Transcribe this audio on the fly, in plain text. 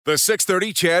The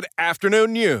 6:30 CHED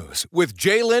Afternoon News with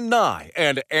Jaylen Nye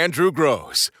and Andrew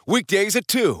Gross. Weekdays at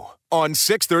 2 on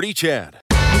 6:30 CHED.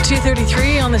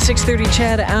 2:33 on the 6:30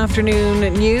 CHED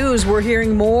Afternoon News. We're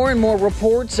hearing more and more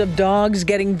reports of dogs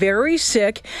getting very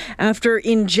sick after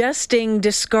ingesting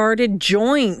discarded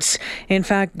joints. In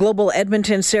fact, Global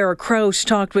Edmonton's Sarah Kraus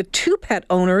talked with two pet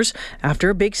owners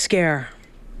after a big scare.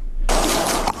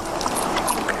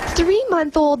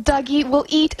 3-month-old Dougie will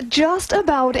eat just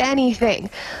about anything.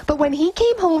 But when he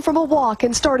came home from a walk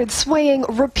and started swaying,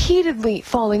 repeatedly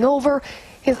falling over,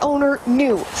 his owner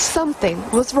knew something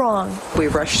was wrong. We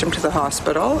rushed him to the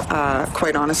hospital.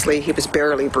 Quite honestly, he was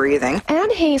barely breathing.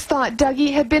 Ann Hayes thought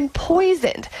Dougie had been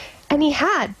poisoned, and he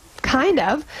had. Kind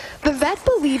of. The vet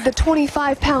believed the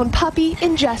 25-pound puppy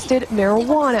ingested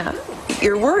marijuana.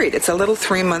 You're worried. It's a little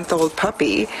 3-month-old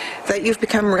puppy that you've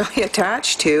become really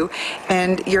attached to,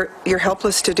 and you're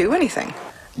helpless to do anything.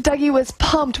 Dougie was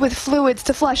pumped with fluids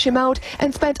to flush him out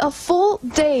and spent a full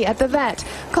day at the vet,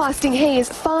 costing Hayes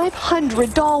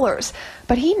 $500.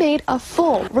 But he made a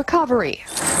full recovery.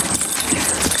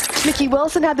 Mickey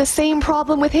Wilson had the same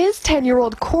problem with his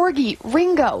 10-year-old corgi,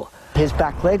 Ringo. His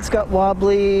back legs got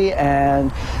wobbly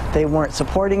and they weren't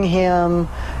supporting him,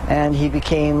 and he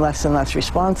became less and less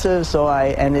responsive,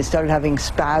 and he started having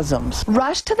spasms.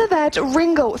 Rushed to the vet,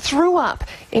 Ringo threw up.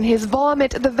 In his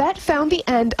vomit, the vet found the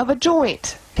end of a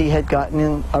joint. He had gotten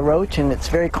in a roach, and it's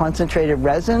very concentrated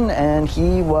resin, and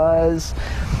he was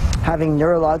having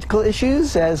neurological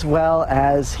issues as well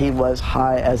as he was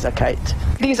high as a kite.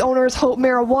 These owners hope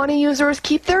marijuana users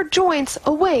keep their joints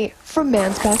away from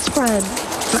man's best friend.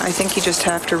 I think you just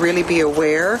have to really be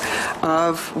aware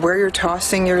of where you're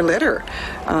tossing your litter,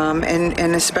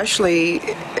 and especially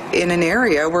in an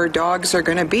area where dogs are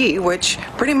going to be, which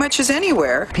pretty much is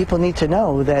anywhere. People need to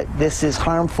know that this is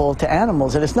harmful to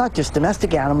animals, and it's not just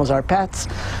domestic animals, our pets,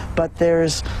 but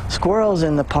there's squirrels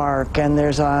in the park, and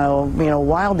there's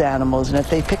wild animals, and if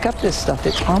they pick up this stuff,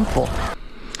 it's harmful.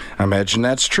 I imagine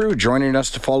that's true. Joining us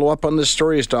to follow up on this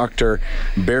story is Dr.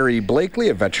 Barry Blakely,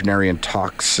 a veterinarian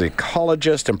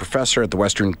toxicologist and professor at the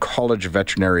Western College of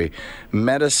Veterinary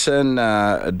Medicine.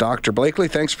 Dr. Blakely,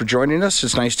 thanks for joining us.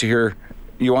 It's nice to hear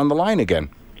you on the line again.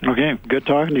 Okay, good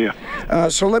talking to you.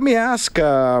 So let me ask,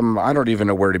 I don't even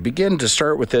know where to begin to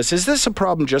start with this. Is this a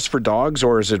problem just for dogs,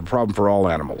 or is it a problem for all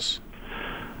animals?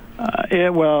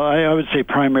 I would say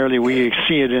primarily we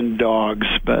see it in dogs,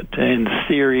 but in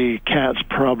theory, cats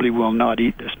probably will not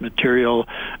eat this material.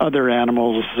 Other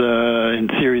animals, in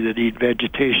theory, that eat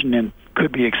vegetation and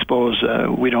could be exposed,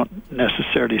 we don't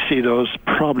necessarily see those.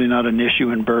 Probably not an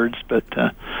issue in birds, but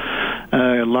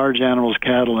large animals,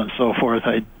 cattle, and so forth,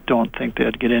 I don't think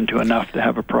they'd get into enough to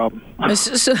have a problem.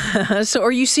 So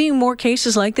are you seeing more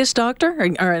cases like this, Doctor?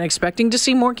 Are you expecting to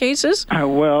see more cases?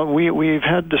 We've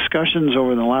had discussions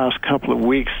over the last couple of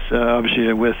weeks,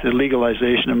 obviously, with the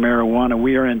legalization of marijuana.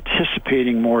 We are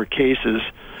anticipating more cases.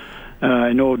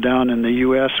 I know down in the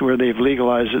U.S. where they've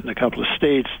legalized it in a couple of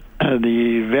states,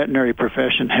 the veterinary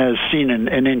profession has seen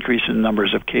an increase in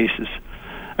numbers of cases.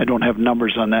 I don't have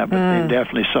numbers on that, but they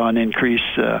definitely saw an increase.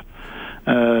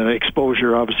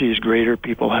 Exposure obviously is greater.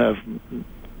 People have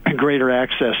greater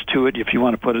access to it, if you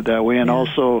want to put it that way, and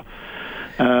also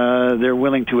they're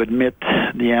willing to admit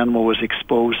the animal was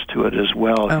exposed to it as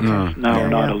well. Okay. It's now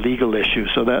not a legal issue,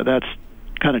 so that's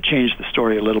kind of changed the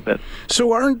story a little bit.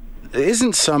 So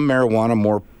isn't some marijuana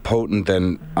more potent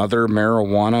than other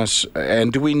marijuanas?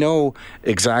 And do we know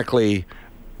exactly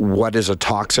what is a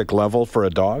toxic level for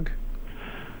a dog?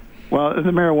 Well,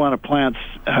 the marijuana plants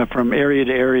from area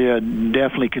to area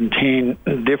definitely contain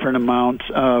different amounts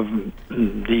of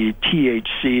the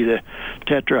THC, the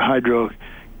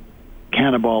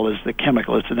tetrahydrocannabinol is the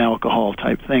chemical. It's an alcohol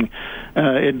type thing.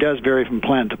 It does vary from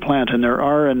plant to plant, and there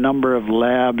are a number of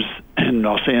labs, and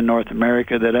I'll say in North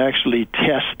America, that actually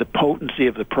test the potency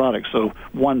of the product. So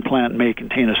one plant may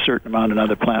contain a certain amount,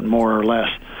 another plant more or less.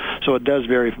 So it does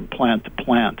vary from plant to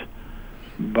plant.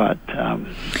 But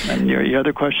and your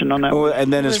other question on that? Oh,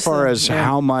 and then as far as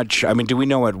how much, do we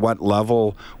know at what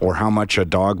level or how much a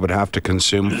dog would have to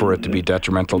consume for it to be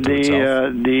detrimental to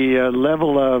itself? The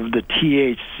level of the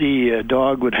THC, a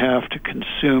dog would have to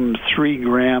consume 3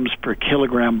 grams per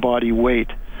kilogram body weight.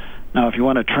 Now, if you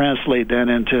want to translate that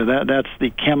into that's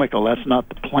the chemical, that's not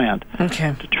the plant.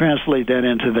 Okay. To translate that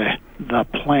into the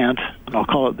plant, and I'll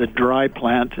call it the dry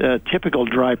plant, a typical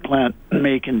dry plant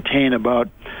may contain about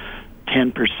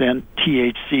 10%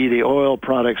 THC. The oil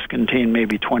products contain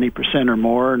maybe 20% or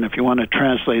more. And if you want to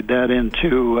translate that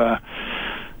into,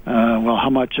 how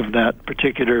much of that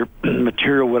particular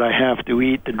material would I have to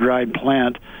eat, the dried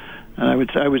plant, And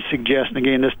I would suggest, and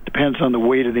again, this depends on the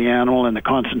weight of the animal and the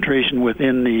concentration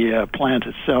within the plant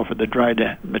itself or the dried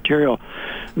material.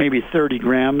 Maybe 30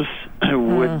 grams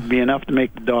would be enough to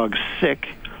make the dog sick.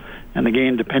 And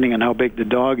again, depending on how big the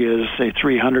dog is, say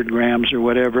 300 grams or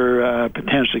whatever,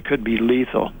 potentially could be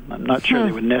lethal. I'm not sure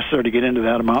they would necessarily get into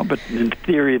that amount, but in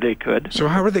theory they could. So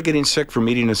how are they getting sick from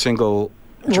eating a single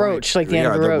roach, like the end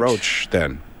of a roach? The roach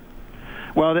then.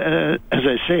 Well, as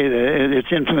I say,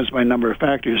 it's influenced by a number of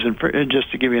factors. And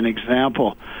just to give you an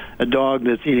example, a dog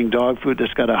that's eating dog food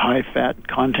that's got a high fat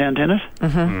content in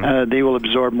it, they will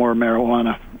absorb more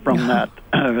marijuana from that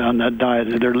on that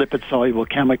diet. They're lipid-soluble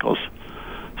chemicals.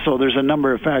 So there's a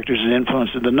number of factors that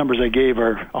influence it. The numbers I gave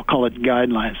are, I'll call it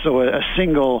guidelines. So a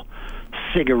single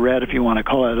cigarette, if you want to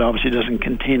call it, obviously doesn't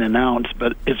contain an ounce,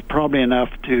 but it's probably enough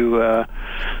to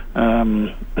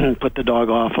put the dog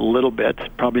off a little bit.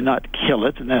 Probably not kill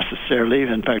it necessarily.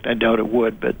 In fact, I doubt it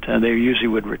would, but they usually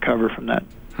would recover from that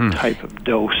type of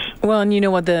dose. Well, and you know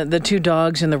what? The two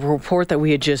dogs in the report that we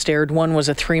had just aired, one was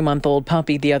a 3-month-old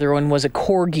puppy, the other one was a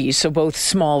corgi, so both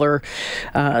smaller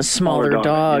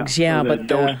dogs. Yeah, so but the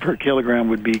dose per kilogram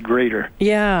would be greater.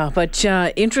 Yeah, but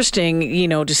interesting,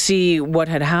 to see what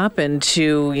had happened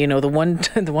to,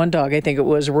 the one dog, I think it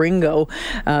was Ringo,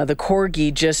 the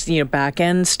corgi, just, back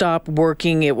end stopped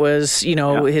working. It was,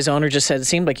 his owner just said it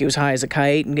seemed like he was high as a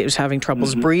kite and he was having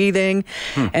troubles breathing,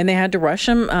 and they had to rush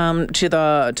him to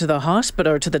the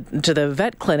hospital or to the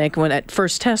vet clinic when at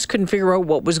first test couldn't figure out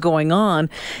what was going on,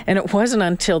 and it wasn't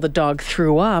until the dog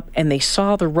threw up and they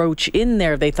saw the roach in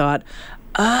there they thought,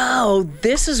 oh,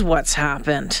 this is what's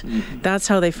happened. That's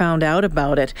how they found out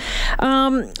about it.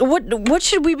 What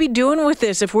should we be doing with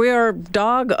this if we are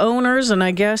dog owners? And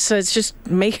I guess it's just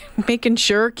making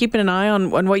sure, keeping an eye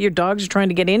on what your dogs are trying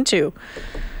to get into.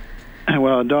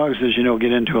 Well, dogs, as you know,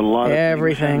 get into a lot of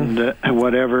everything and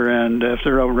whatever, and if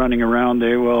they're out running around,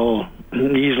 they will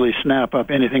easily snap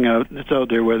up anything that's out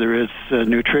there, whether it's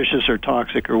nutritious or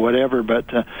toxic or whatever. But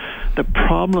the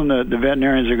problem that the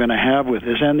veterinarians are going to have with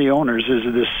this, and the owners, is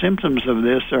that the symptoms of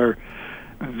this are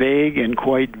vague and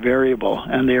quite variable,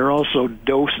 and they are also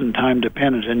dose and time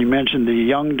dependent. And you mentioned the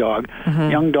young dog.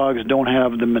 Young dogs don't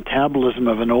have the metabolism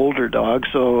of an older dog,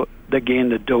 so again,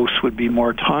 the dose would be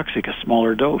more toxic, a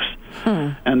smaller dose.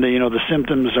 And the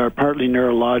symptoms are partly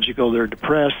neurological. They're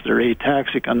depressed, they're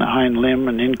ataxic on the hind limb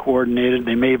and incoordinated.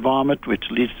 They may vomit, which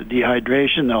leads to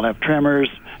dehydration. They'll have tremors,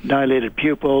 dilated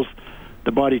pupils.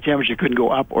 The body temperature could go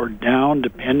up or down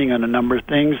depending on a number of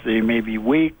things. They may be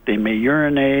weak, they may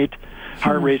urinate,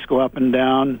 heart rates go up and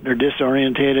down, they're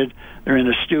disorientated, they're in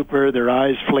a stupor, their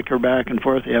eyes flicker back and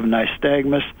forth, they have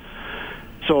nystagmus.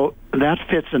 So that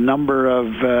fits a number of,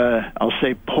 I'll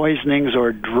say, poisonings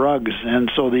or drugs.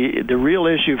 And so the real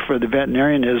issue for the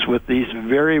veterinarian is with these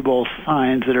variable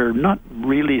signs that are not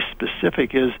really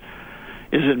specific is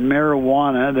it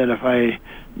marijuana that if I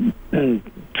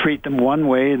treat them one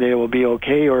way, they will be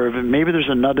okay, or if maybe there's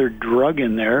another drug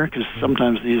in there, because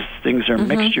sometimes these things are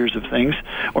mixtures of things,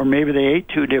 or maybe they ate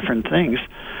two different things.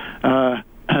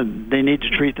 They need to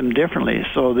treat them differently.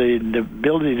 So the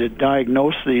ability to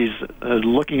diagnose these,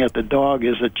 looking at the dog,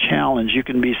 is a challenge. You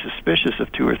can be suspicious of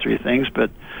two or three things,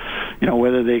 but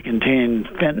whether they contain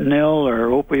fentanyl or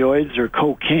opioids or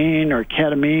cocaine or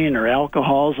ketamine or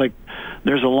alcohols,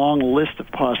 there's a long list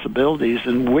of possibilities.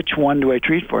 And which one do I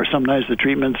treat for? Sometimes the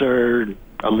treatments are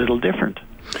a little different.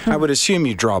 I would assume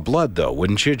you draw blood, though,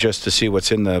 wouldn't you, just to see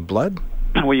what's in the blood?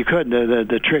 Well, you could.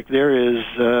 The trick there is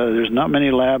there's not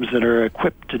many labs that are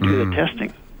equipped to do the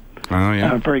testing. Oh,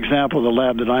 yeah. For example, the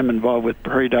lab that I'm involved with,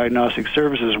 Prairie Diagnostic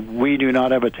Services, we do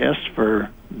not have a test for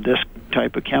this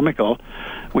type of chemical.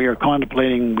 We are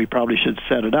contemplating we probably should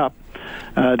set it up.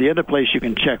 The other place you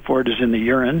can check for it is in the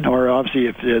urine, or obviously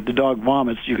if the dog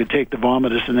vomits, you could take the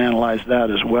vomitus and analyze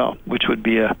that as well, which would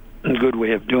be a good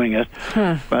way of doing it.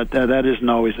 But that isn't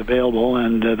always available,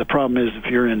 and the problem is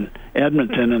if you're in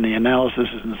Edmonton and the analysis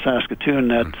is in Saskatoon,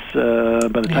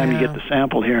 that's by the time you get the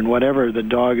sample here and whatever, the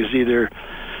dog is either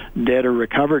dead or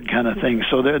recovered kind of thing.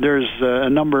 So there's a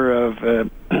number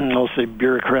of, I'll say,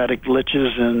 bureaucratic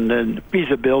glitches and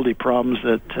feasibility problems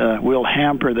that will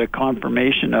hamper the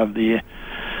confirmation of the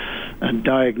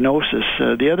diagnosis.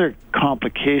 The other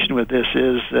complication with this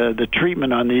is the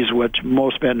treatment on these, what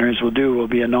most veterinarians will do, will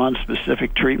be a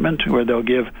non-specific treatment where they'll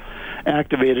give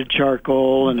activated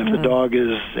charcoal, and if the dog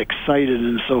is excited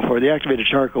and so forth, the activated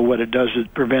charcoal, what it does,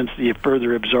 it prevents the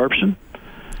further absorption.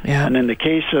 Yeah. And in the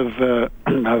case of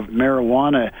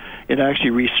marijuana, it actually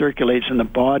recirculates in the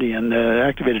body, and the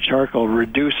activated charcoal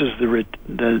reduces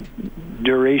the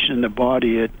duration in the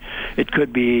body. It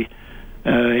could be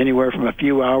anywhere from a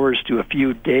few hours to a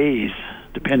few days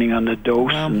depending on the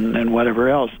dose and whatever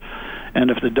else. And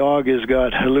if the dog has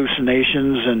got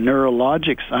hallucinations and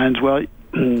neurologic signs, well,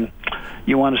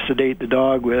 you want to sedate the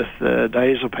dog with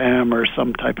diazepam or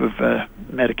some type of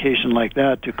medication like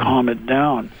that to calm it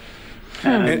down.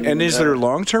 And is there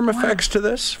long-term effects to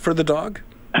this for the dog?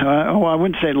 I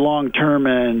wouldn't say long-term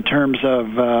in terms of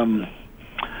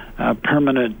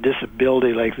permanent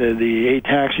disability, like the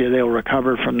ataxia. They'll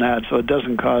recover from that, so it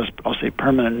doesn't cause, I'll say,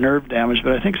 permanent nerve damage.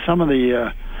 But I think some of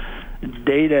the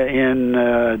data in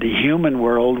the human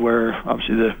world, where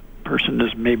obviously the person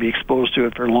is maybe exposed to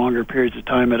it for longer periods of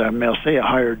time at I'll say a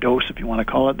higher dose, if you want to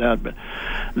call it that, but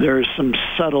there's some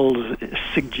subtle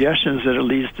suggestions that it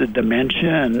leads to dementia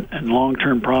and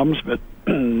long-term problems, but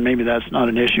maybe that's not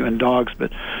an issue in dogs.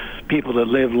 But people that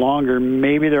live longer,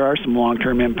 maybe there are some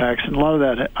long-term impacts, and a lot of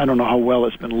that, I don't know how well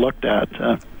it's been looked at.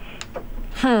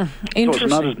 So it's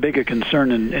not as big a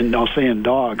concern in I'll say in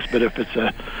dogs, but if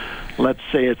it's let's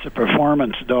say it's a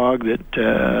performance dog, that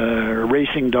a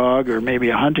racing dog, or maybe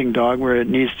a hunting dog where it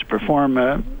needs to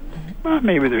perform,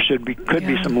 maybe there could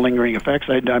be some lingering effects.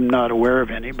 I'm not aware of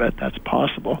any, but that's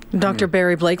possible. Dr.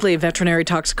 Barry Blakely, a veterinary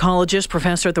toxicologist,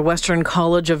 professor at the Western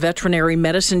College of Veterinary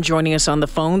Medicine, joining us on the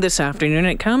phone this afternoon.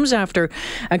 It comes after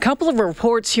a couple of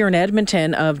reports here in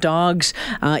Edmonton of dogs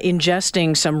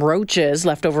ingesting some roaches,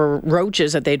 leftover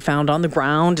roaches that they'd found on the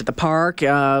ground at the park,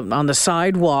 on the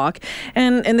sidewalk.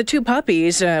 And the two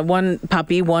puppies, one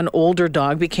puppy, one older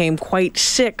dog, became quite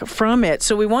sick from it.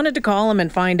 So we wanted to call him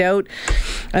and find out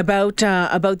about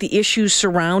the issues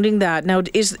surrounding that. Now,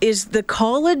 is the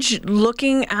college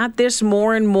looking at this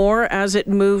more and more as it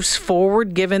moves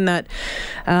forward, given that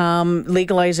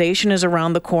legalization is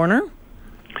around the corner?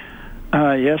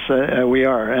 Yes, we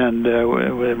are,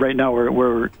 and right now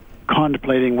we're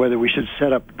contemplating whether we should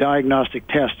set up diagnostic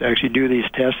tests to actually do these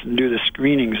tests and do the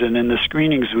screenings. And in the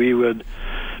screenings, we would,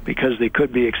 because they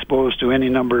could be exposed to any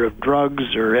number of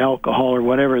drugs or alcohol or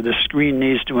whatever, the screen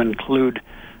needs to include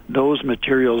those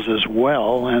materials as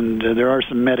well. And there are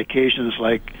some medications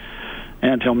like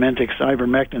anthelmintics,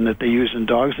 ivermectin, that they use in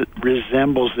dogs that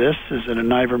resembles this. Is it an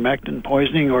ivermectin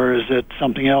poisoning, or is it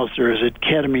something else, or is it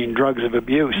ketamine, drugs of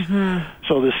abuse?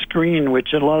 So the screen,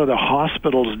 which a lot of the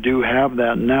hospitals do have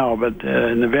that now, but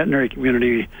in the veterinary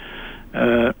community,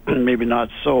 maybe not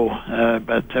so.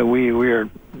 But we are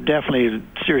definitely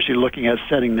seriously looking at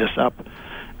setting this up.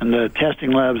 And the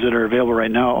testing labs that are available right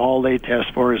now, all they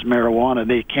test for is marijuana.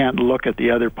 They can't look at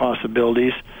the other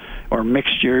possibilities or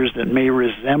mixtures that may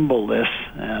resemble this.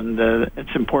 And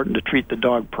it's important to treat the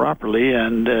dog properly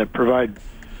and provide,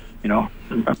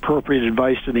 appropriate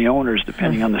advice to the owners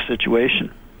depending on the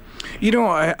situation.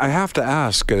 I have to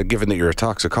ask, given that you're a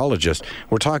toxicologist,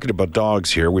 we're talking about dogs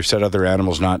here. We've said other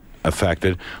animals not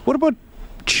affected. What about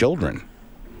children?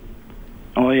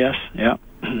 Oh, yes, yeah.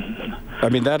 I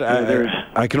mean, that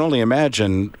I can only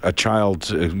imagine a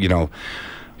child's,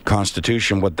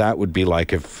 constitution, what that would be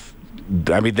like if,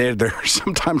 they're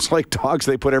sometimes like dogs,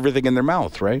 they put everything in their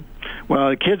mouth, right?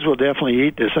 Well, the kids will definitely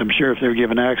eat this, I'm sure, if they're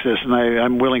given access, and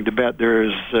I'm willing to bet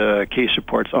there's case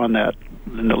reports on that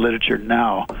in the literature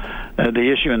now.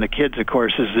 The issue in the kids, of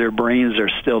course, is their brains are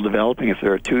still developing. If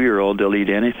they're a 2-year-old, they'll eat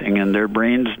anything, and their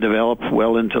brains develop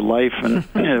well into life.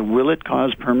 And will it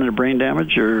cause permanent brain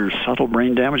damage or subtle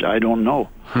brain damage? I don't know.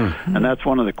 And that's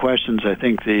one of the questions I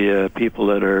think the people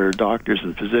that are doctors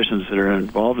and physicians that are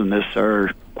involved in this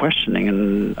are questioning,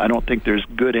 and I don't think there's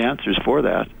good answers for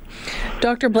that.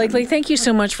 Dr. Blakely, thank you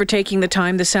so much for taking the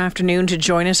time this afternoon to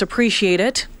join us. Appreciate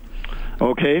it.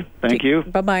 Okay, thank you.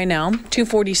 Bye-bye now.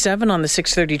 2:47 on the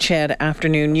 6:30 CHED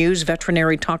Afternoon News.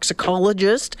 Veterinary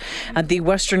toxicologist at the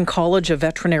Western College of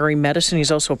Veterinary Medicine.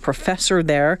 He's also a professor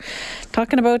there.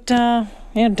 Talking about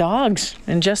dogs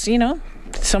and just,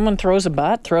 someone throws a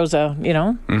butt, throws a,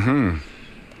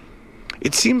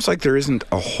 It seems like there isn't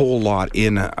a whole lot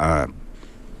in a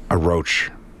roach,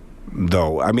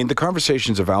 though. I mean, the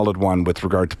conversation's a valid one with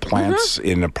regard to plants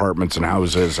in apartments and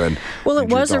houses. It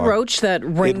was a roach that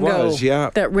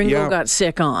Ringo got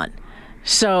sick on.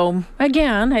 So,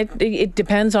 again, it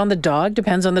depends on the dog,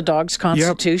 depends on the dog's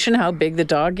constitution, how big the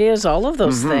dog is, all of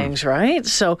those things, right?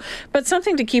 So, but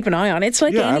something to keep an eye on. It's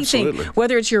like anything, absolutely.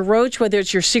 Whether it's your roach, whether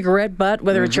it's your cigarette butt,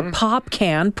 whether it's your pop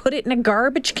can, put it in a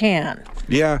garbage can.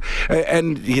 Yeah,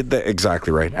 and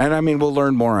exactly right. And we'll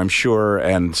learn more, I'm sure,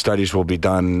 and studies will be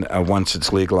done once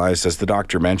it's legalized. As the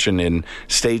doctor mentioned, in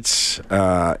states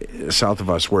south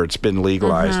of us where it's been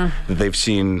legalized, that they've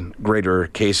seen greater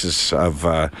cases of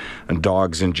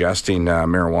dogs ingesting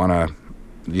marijuana,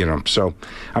 so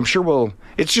I'm sure we'll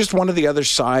It's just one of the other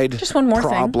side Just one more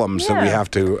problems thing. that we Yeah.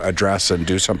 have to address and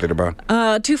do something about.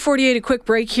 2:48, a quick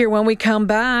break here. When we come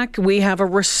back, we have a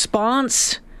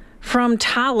response from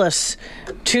Thales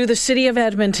to the city of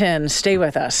Edmonton. Stay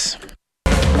with us.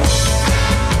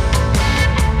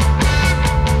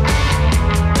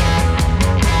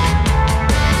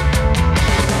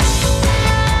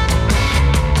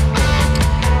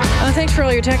 Thanks for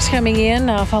all your texts coming in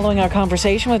following our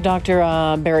conversation with Dr.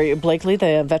 Barry Blakely,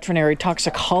 the veterinary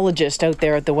toxicologist out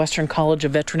there at the Western College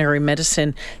of Veterinary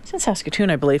Medicine. It's in Saskatoon,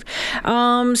 I believe.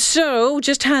 So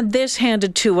just had this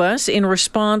handed to us in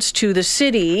response to the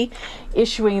city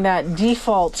issuing that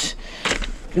default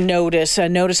notice, a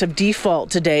notice of default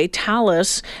today.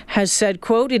 Thales has said,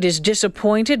 quote, "It is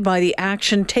disappointed by the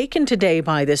action taken today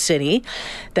by the city,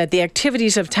 that the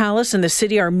activities of Thales and the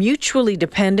city are mutually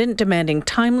dependent, demanding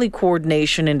timely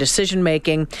coordination and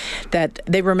decision-making, that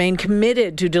they remain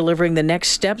committed to delivering the next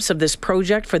steps of this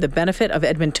project for the benefit of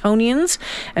Edmontonians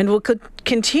and will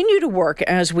continue to work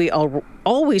as we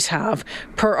always have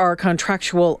per our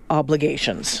contractual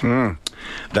obligations."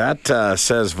 That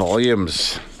says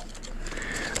volumes.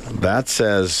 That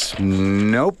says,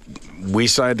 nope, we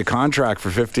signed a contract for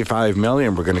 $55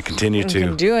 million. We're going to continue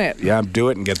to do it. Yeah, do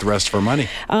it and get the rest of our money.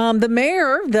 The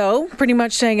mayor, though, pretty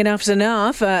much saying enough's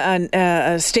enough.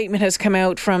 A statement has come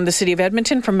out from the city of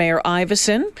Edmonton, from Mayor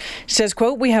Iveson. Says,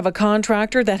 quote, "We have a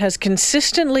contractor that has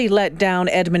consistently let down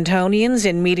Edmontonians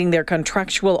in meeting their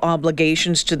contractual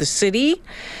obligations to the city.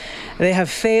 They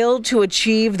have failed to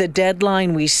achieve the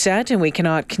deadline we set, and we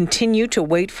cannot continue to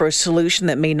wait for a solution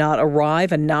that may not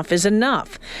arrive. Enough is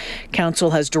enough.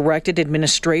 Council has directed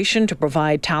administration to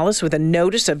provide Thales with a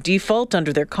notice of default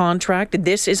under their contract.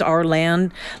 This is our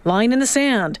line in the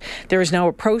sand. There is now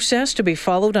a process to be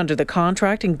followed under the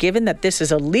contract, and given that this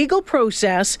is a legal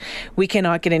process, we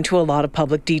cannot get into a lot of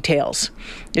public details."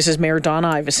 This is Mayor Don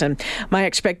Iveson. "My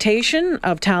expectation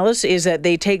of Thales is that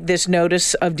they take this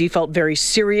notice of default very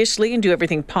seriously and do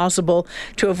everything possible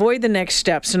to avoid the next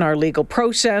steps in our legal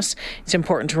process. It's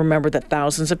important to remember that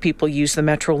thousands of people use the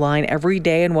Metro line every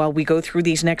day, and while we go through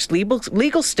these next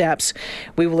legal steps,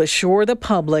 we will assure the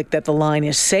public that the line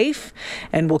is safe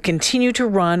and will continue to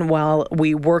run while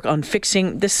we work on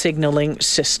fixing the signaling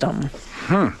system."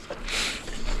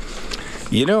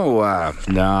 You know,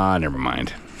 never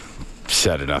mind.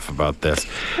 Said enough about this.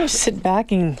 Just sit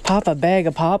back and pop a bag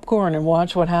of popcorn and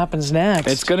watch what happens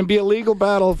next. It's going to be a legal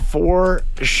battle for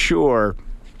sure.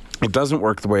 It doesn't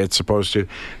work the way it's supposed to.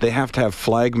 They have to have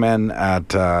flagmen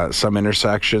at some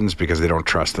intersections because they don't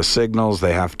trust the signals.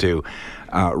 They have to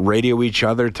radio each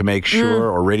other to make sure,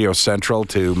 or radio central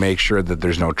to make sure that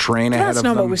there's no train ahead of them.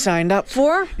 That's not what we signed up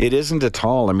for. It isn't at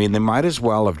all. I mean, they might as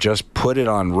well have just put it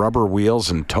on rubber wheels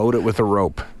and towed it with a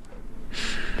rope.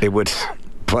 They would...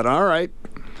 But all right.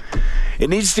 It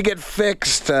needs to get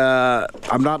fixed.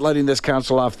 I'm not letting this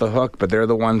council off the hook, but they're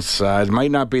the ones. It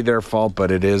might not be their fault,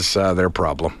 but it is their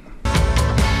problem.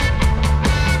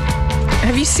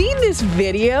 Have you seen this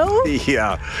video?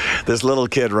 Yeah. This little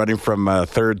kid running from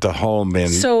third to home in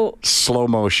slow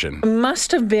motion.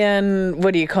 Must have been,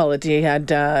 what do you call it? He had,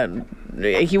 there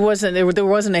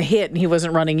wasn't a hit and he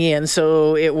wasn't running in,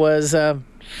 so it was...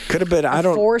 Could have been,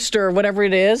 forced or whatever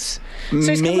it is.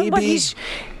 So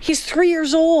he's 3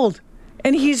 years old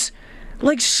and he's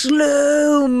like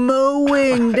slow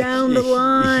mowing down the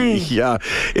line. Yeah,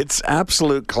 it's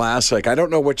absolute classic. I don't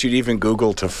know what you'd even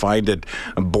Google to find it.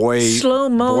 Boy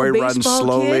runs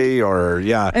slowly, kid. Or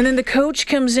And then the coach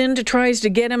comes in tries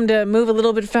to get him to move a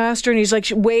little bit faster, and he's like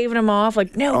waving him off,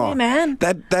 like, "No way, man."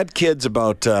 That kid's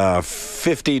about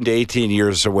 15 to 18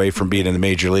 years away from being in the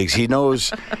major leagues. He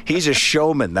knows he's a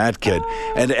showman. That kid,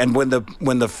 and when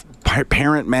the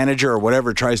parent manager or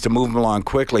whatever tries to move him along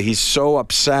quickly, he's so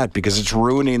upset because it's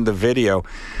ruining the video.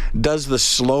 Does the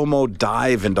slow-mo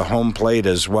dive into home plate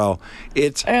as well.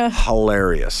 It's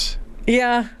hilarious.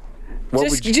 Yeah.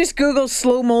 Just Google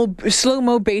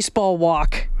slow-mo baseball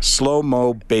walk.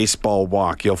 Slow-mo baseball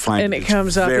walk. You'll find and it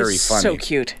comes up. Very it's funny. So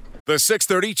cute. The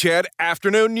 6:30 CHED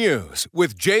Afternoon News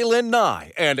with Jaylen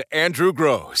Nye and Andrew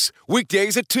Gross.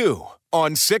 Weekdays at 2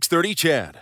 on 6:30 CHED.